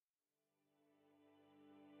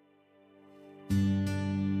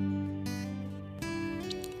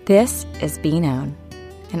This is Be Known,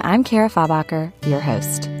 and I'm Kara Fabacher, your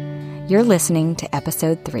host. You're listening to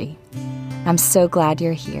Episode 3. I'm so glad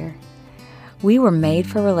you're here. We were made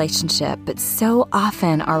for relationship, but so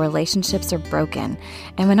often our relationships are broken.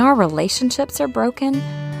 And when our relationships are broken,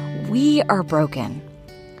 we are broken.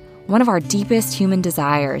 One of our deepest human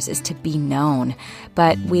desires is to be known,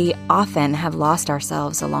 but we often have lost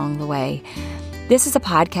ourselves along the way. This is a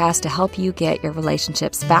podcast to help you get your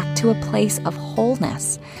relationships back to a place of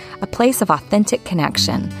wholeness, a place of authentic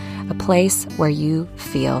connection, a place where you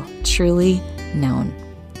feel truly known.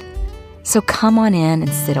 So come on in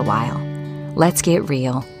and sit a while. Let's get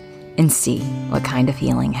real and see what kind of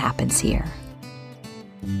healing happens here.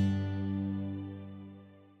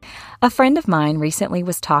 A friend of mine recently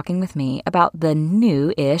was talking with me about the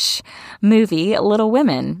new-ish movie Little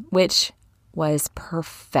Women, which was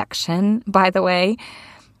perfection, by the way.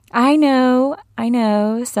 I know,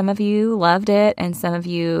 some of you loved it and some of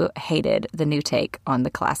you hated the new take on the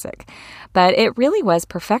classic, but it really was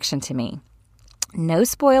perfection to me. No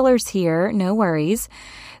spoilers here, no worries.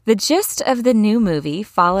 The gist of the new movie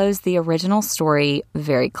follows the original story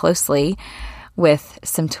very closely, with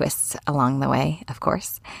some twists along the way, of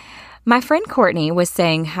course. My friend Courtney was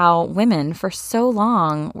saying how women for so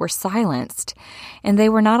long were silenced, and they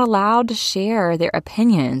were not allowed to share their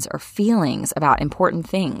opinions or feelings about important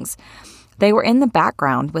things. They were in the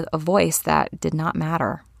background with a voice that did not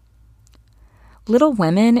matter. Little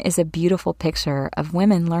Women is a beautiful picture of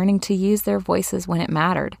women learning to use their voices when it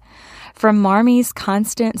mattered. From Marmie's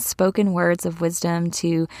constant spoken words of wisdom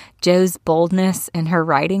to Jo's boldness in her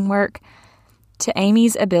writing work, to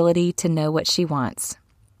Amy's ability to know what she wants.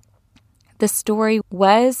 The story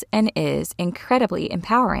was and is incredibly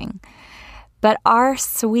empowering. But our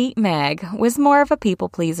sweet Meg was more of a people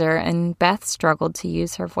pleaser, and Beth struggled to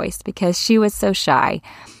use her voice because she was so shy.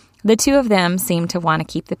 The two of them seemed to want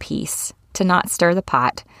to keep the peace, to not stir the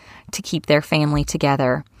pot, to keep their family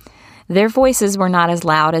together. Their voices were not as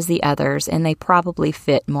loud as the others, and they probably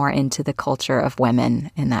fit more into the culture of women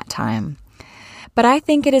in that time. But I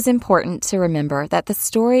think it is important to remember that the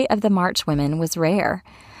story of the March Women was rare.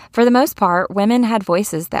 For the most part, women had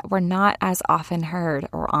voices that were not as often heard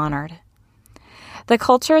or honored. The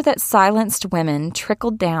culture that silenced women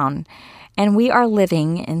trickled down, and we are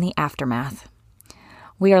living in the aftermath.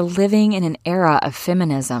 We are living in an era of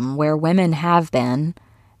feminism where women have been,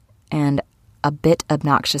 and a bit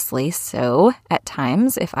obnoxiously so at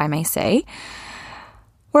times, if I may say,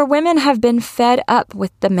 where women have been fed up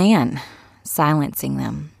with the man silencing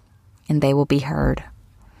them, and they will be heard.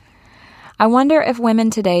 I wonder if women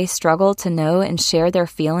today struggle to know and share their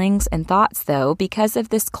feelings and thoughts, though, because of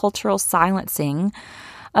this cultural silencing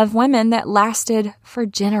of women that lasted for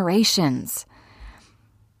generations.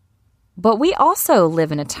 But we also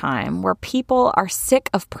live in a time where people are sick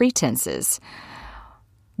of pretenses.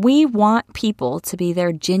 We want people to be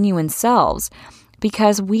their genuine selves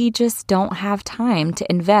because we just don't have time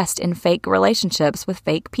to invest in fake relationships with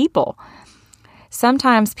fake people.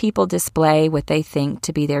 Sometimes people display what they think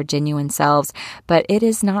to be their genuine selves, but it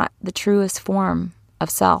is not the truest form of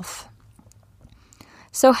self.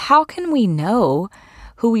 So how can we know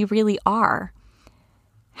who we really are?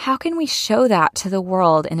 How can we show that to the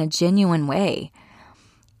world in a genuine way?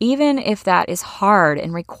 Even if that is hard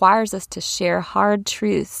and requires us to share hard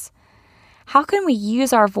truths, how can we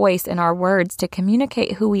use our voice and our words to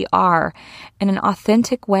communicate who we are in an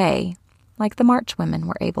authentic way, like the March Women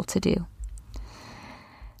were able to do?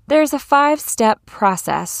 There's a 5-step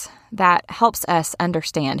process that helps us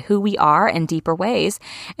understand who we are in deeper ways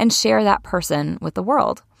and share that person with the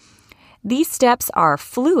world. These steps are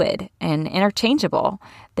fluid and interchangeable.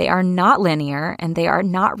 They are not linear and they are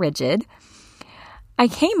not rigid. I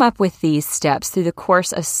came up with these steps through the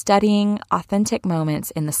course of studying authentic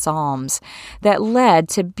moments in the Psalms that led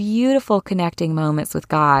to beautiful connecting moments with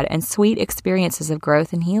God and sweet experiences of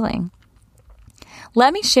growth and healing.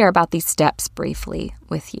 Let me share about these steps briefly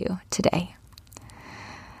with you today.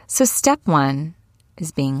 So step 1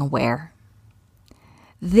 is being aware.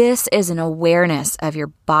 This is an awareness of your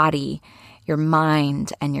body, your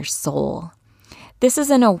mind, and your soul. This is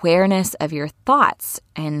an awareness of your thoughts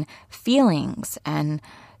and feelings and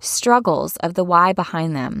struggles, of the why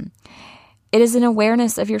behind them. It is an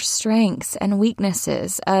awareness of your strengths and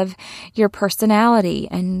weaknesses, of your personality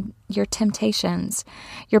and your temptations,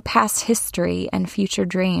 your past history and future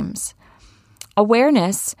dreams.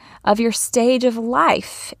 Awareness of your stage of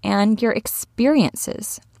life and your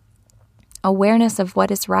experiences. Awareness of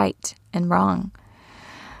what is right and wrong.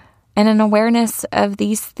 And an awareness of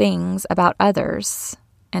these things about others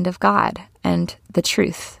and of God and the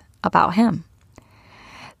truth about Him.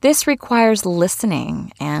 This requires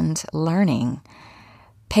listening and learning,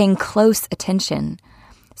 paying close attention,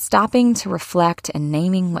 stopping to reflect and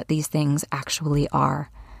naming what these things actually are.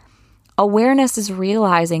 Awareness is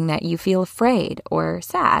realizing that you feel afraid or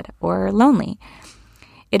sad or lonely.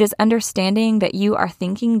 It is understanding that you are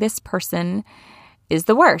thinking this person is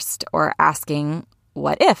the worst or asking,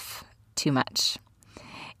 what if, too much.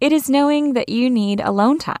 It is knowing that you need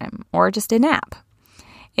alone time or just a nap.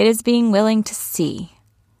 It is being willing to see,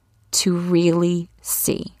 to really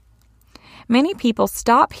see. Many people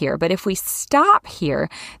stop here, but if we stop here,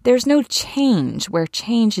 there's no change where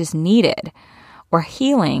change is needed or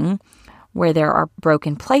healing where there are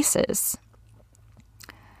broken places.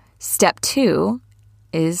 Step 2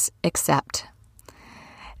 is accept.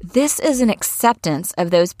 This is an acceptance of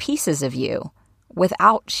those pieces of you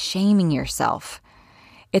without shaming yourself.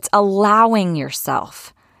 It's allowing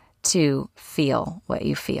yourself to feel what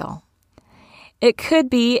you feel. It could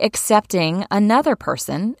be accepting another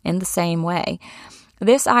person in the same way.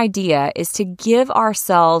 This idea is to give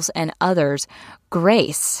ourselves and others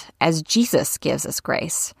grace as Jesus gives us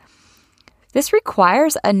grace. This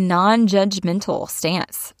requires a non-judgmental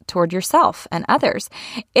stance toward yourself and others.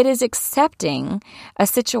 It is accepting a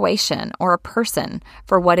situation or a person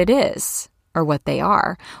for what it is or what they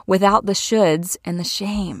are without the shoulds and the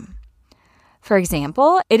shame. For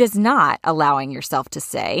example, it is not allowing yourself to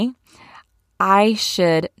say, I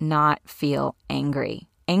should not feel angry.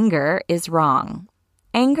 Anger is wrong.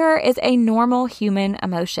 Anger is a normal human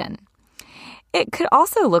emotion. It could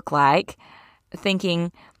also look like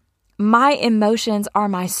thinking, my emotions are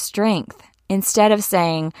my strength, instead of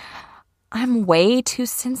saying, I'm way too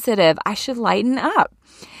sensitive. I should lighten up.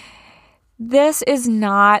 This is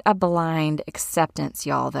not a blind acceptance,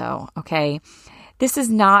 y'all, though, okay? This is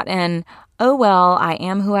not an, oh, well, I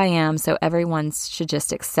am who I am, so everyone should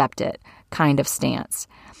just accept it kind of stance.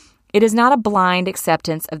 It is not a blind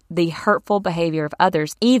acceptance of the hurtful behavior of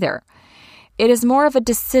others either. It is more of a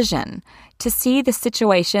decision to see the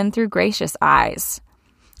situation through gracious eyes.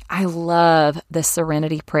 I love the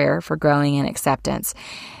serenity prayer for growing in acceptance.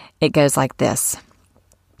 It goes like this.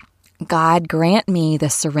 God, grant me the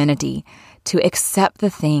serenity to accept the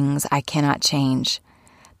things I cannot change,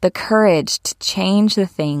 the courage to change the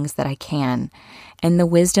things that I can, and the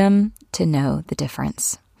wisdom to know the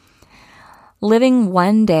difference. Living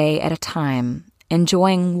one day at a time,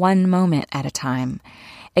 enjoying one moment at a time,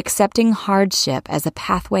 accepting hardship as a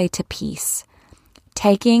pathway to peace,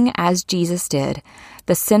 taking, as Jesus did,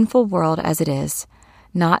 the sinful world as it is,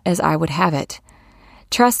 not as I would have it,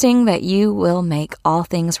 trusting that you will make all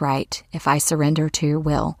things right if I surrender to your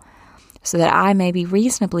will, so that I may be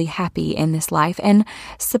reasonably happy in this life and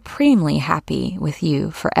supremely happy with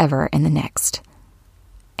you forever in the next.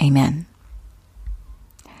 Amen.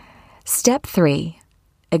 Step 3,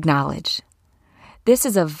 acknowledge. This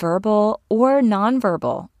is a verbal or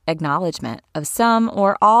nonverbal acknowledgement of some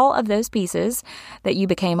or all of those pieces that you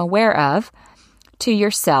became aware of to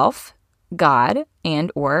yourself, God,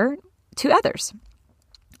 and or to others.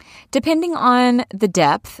 Depending on the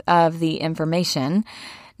depth of the information,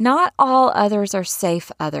 not all others are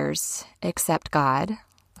safe others, except God,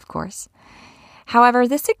 of course. However,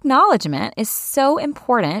 this acknowledgement is so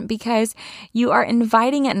important because you are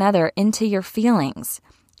inviting another into your feelings,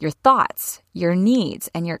 your thoughts, your needs,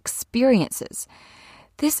 and your experiences.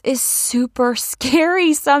 This is super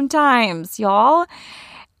scary sometimes, y'all.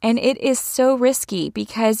 And it is so risky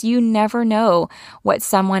because you never know what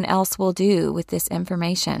someone else will do with this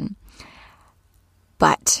information.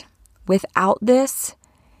 But without this,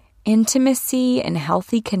 intimacy and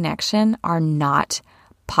healthy connection are not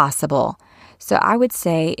possible. So I would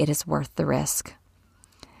say it is worth the risk.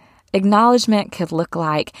 Acknowledgement could look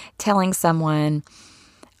like telling someone,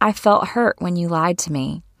 I felt hurt when you lied to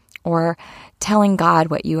me, or telling God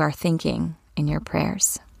what you are thinking in your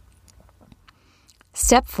prayers.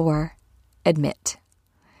 Step 4, admit.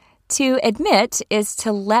 To admit is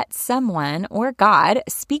to let someone or God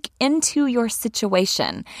speak into your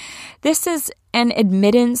situation. This is an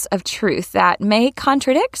admittance of truth that may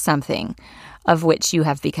contradict something of which you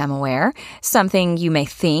have become aware, something you may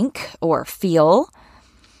think or feel.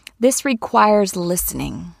 This requires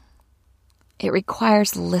listening. It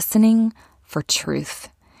requires listening for truth.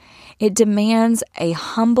 It demands a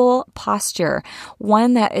humble posture,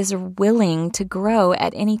 one that is willing to grow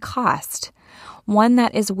at any cost, one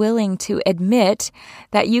that is willing to admit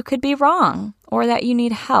that you could be wrong or that you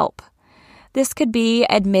need help. This could be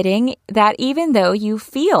admitting that even though you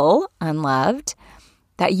feel unloved,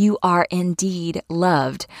 that you are indeed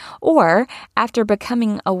loved, or after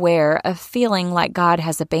becoming aware of feeling like God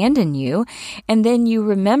has abandoned you, and then you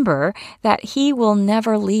remember that He will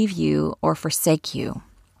never leave you or forsake you.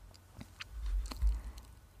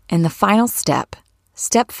 And the final step,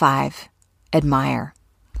 step 5, admire.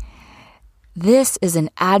 This is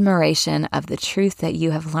an admiration of the truth that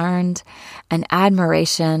you have learned, an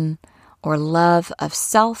admiration or love of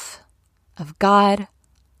self, of God,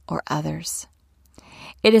 or others.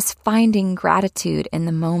 It is finding gratitude in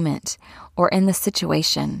the moment or in the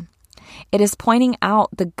situation. It is pointing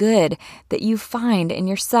out the good that you find in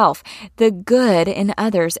yourself, the good in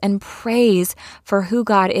others, and praise for who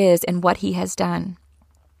God is and what He has done.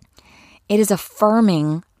 It is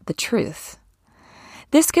affirming the truth.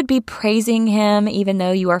 This could be praising Him even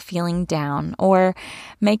though you are feeling down, or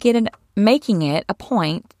making it a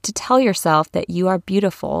point to tell yourself that you are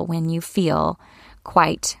beautiful when you feel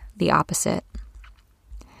quite the opposite.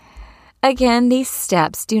 Again, these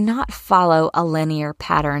steps do not follow a linear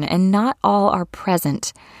pattern, and not all are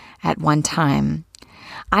present at one time.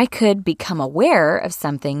 I could become aware of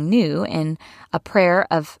something new in a prayer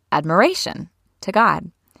of admiration to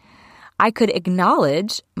God. I could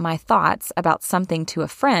acknowledge my thoughts about something to a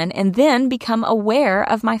friend and then become aware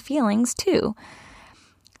of my feelings too.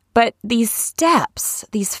 But these steps,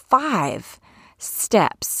 these 5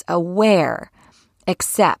 steps, aware,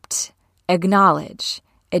 accept, acknowledge,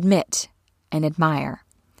 admit, and admire.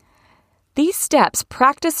 These steps,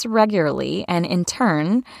 practiced regularly and in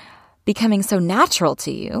turn becoming so natural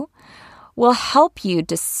to you, will help you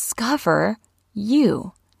discover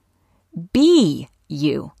you, be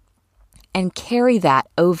you, and carry that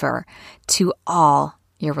over to all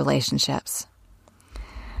your relationships.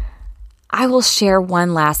 I will share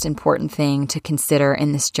one last important thing to consider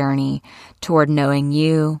in this journey toward knowing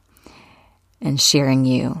you and sharing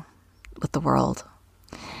you with the world.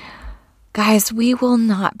 Guys, we will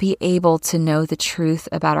not be able to know the truth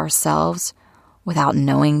about ourselves without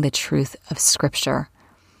knowing the truth of Scripture,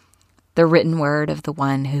 the written word of the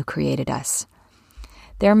one who created us.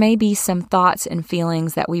 There may be some thoughts and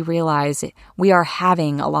feelings that we realize we are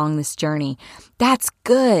having along this journey. That's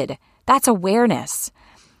good. That's awareness.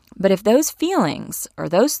 But if those feelings or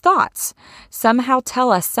those thoughts somehow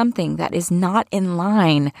tell us something that is not in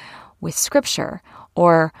line with Scripture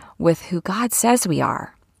or with who God says we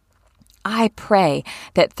are, I pray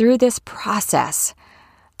that through this process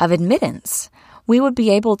of admittance, we would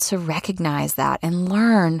be able to recognize that and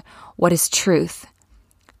learn what is truth,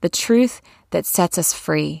 the truth that sets us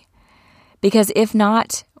free. Because if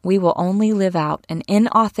not, we will only live out an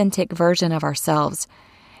inauthentic version of ourselves,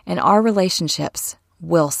 and our relationships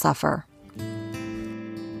will suffer.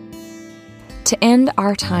 To end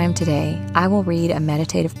our time today, I will read a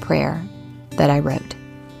meditative prayer that I wrote.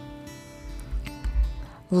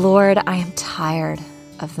 Lord, I am tired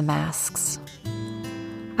of the masks.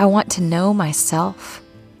 I want to know myself.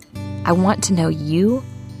 I want to know you,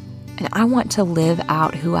 and I want to live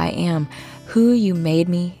out who I am, who you made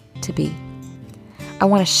me to be. I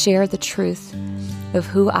want to share the truth of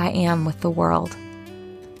who I am with the world.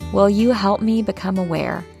 Will you help me become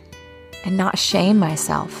aware and not shame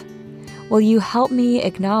myself? Will you help me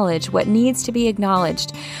acknowledge what needs to be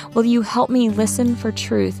acknowledged? Will you help me listen for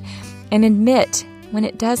truth and admit when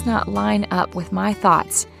it does not line up with my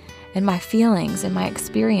thoughts and my feelings and my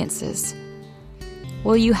experiences?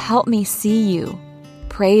 Will you help me see you,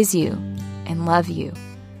 praise you, and love you?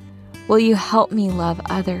 Will you help me love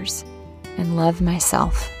others and love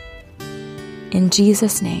myself? In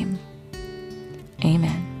Jesus' name,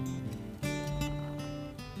 amen.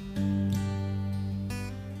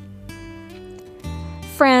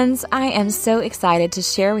 Friends, I am so excited to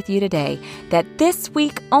share with you today that this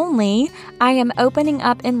week only, I am opening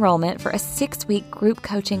up enrollment for a 6-week group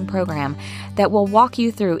coaching program that will walk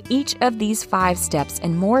you through each of these 5 steps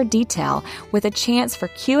in more detail with a chance for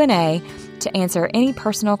Q&A to answer any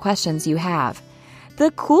personal questions you have.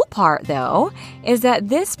 The cool part, though, is that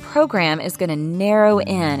this program is going to narrow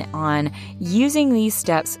in on using these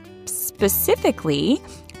steps specifically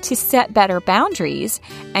to set better boundaries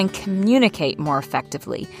and communicate more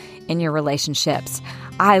effectively in your relationships.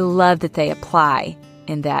 I love that they apply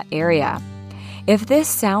in that area. If this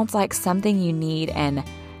sounds like something you need, and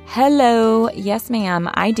hello, yes ma'am,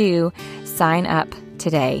 I do, sign up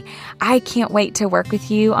today. I can't wait to work with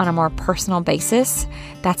you on a more personal basis.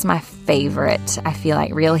 That's my favorite. I feel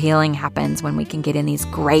like real healing happens when we can get in these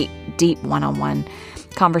great, deep one-on-one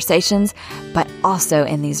conversations, but also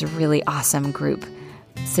in these really awesome group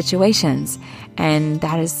situations. And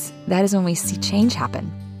that is when we see change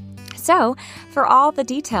happen. So for all the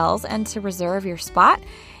details and to reserve your spot,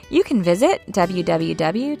 you can visit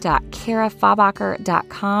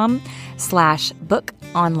www.karafabacher.com/book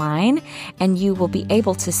online, and you will be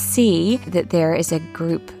able to see that there is a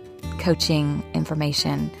group coaching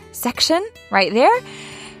information section right there.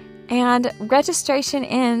 And registration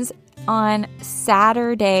ends on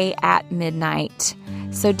Saturday at midnight,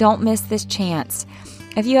 so don't miss this chance.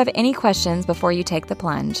 If you have any questions before you take the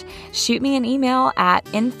plunge, shoot me an email at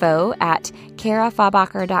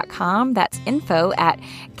info@karafabacher.com. That's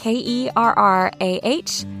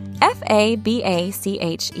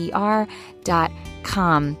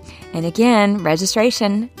info@KERRAFABACHER.com. And again,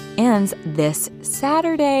 registration ends this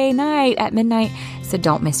Saturday night at midnight, so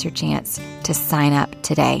don't miss your chance to sign up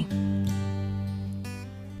today.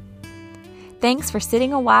 Thanks for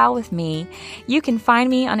sitting a while with me. You can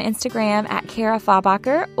find me on Instagram at Kara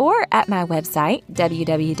Fabacher or at my website,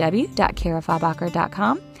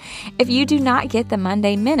 www.karafabacher.com. If you do not get the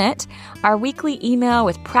Monday Minute, our weekly email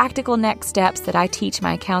with practical next steps that I teach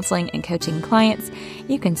my counseling and coaching clients,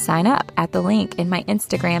 you can sign up at the link in my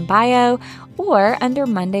Instagram bio or under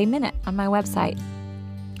Monday Minute on my website.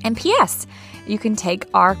 And P.S., you can take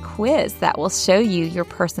our quiz that will show you your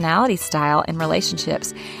personality style in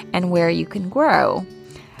relationships and where you can grow.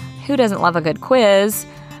 Who doesn't love a good quiz,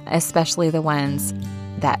 especially the ones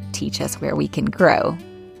that teach us where we can grow?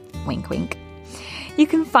 Wink, wink. You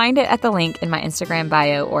can find it at the link in my Instagram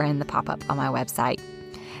bio or in the pop-up on my website.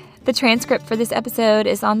 The transcript for this episode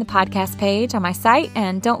is on the podcast page on my site,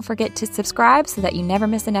 and don't forget to subscribe so that you never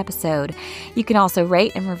miss an episode. You can also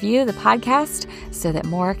rate and review the podcast so that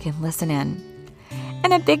more can listen in.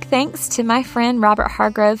 And a big thanks to my friend Robert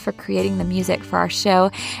Hargrove for creating the music for our show,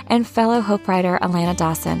 and fellow Hope writer Alana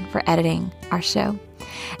Dawson for editing our show.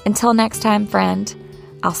 Until next time, friend,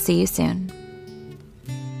 I'll see you soon.